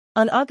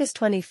On August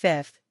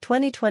 25,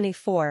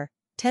 2024,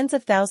 tens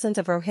of thousands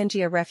of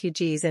Rohingya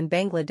refugees in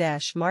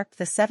Bangladesh marked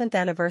the 7th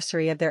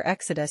anniversary of their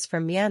exodus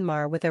from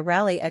Myanmar with a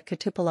rally at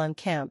Kutupalong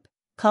camp,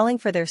 calling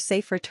for their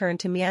safe return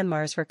to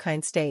Myanmar's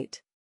Rakhine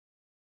state.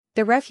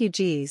 The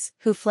refugees,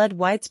 who fled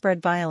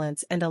widespread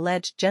violence and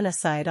alleged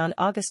genocide on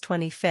August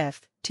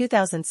 25,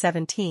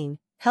 2017,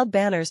 held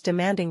banners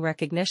demanding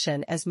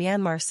recognition as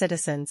Myanmar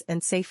citizens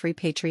and safe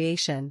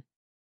repatriation.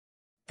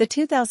 The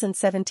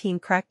 2017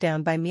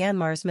 crackdown by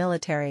Myanmar's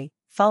military,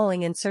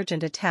 following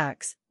insurgent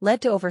attacks,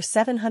 led to over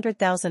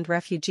 700,000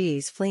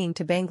 refugees fleeing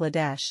to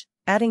Bangladesh,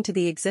 adding to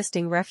the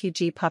existing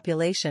refugee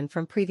population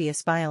from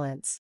previous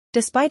violence.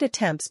 Despite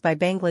attempts by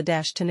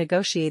Bangladesh to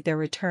negotiate their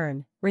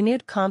return,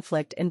 renewed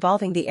conflict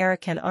involving the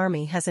Rakhine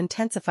army has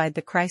intensified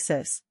the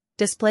crisis,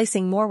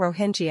 displacing more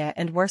Rohingya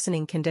and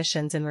worsening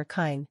conditions in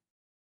Rakhine.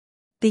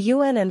 The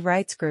UN and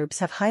rights groups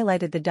have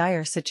highlighted the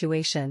dire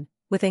situation,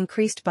 with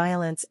increased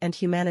violence and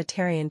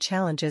humanitarian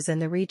challenges in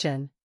the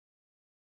region.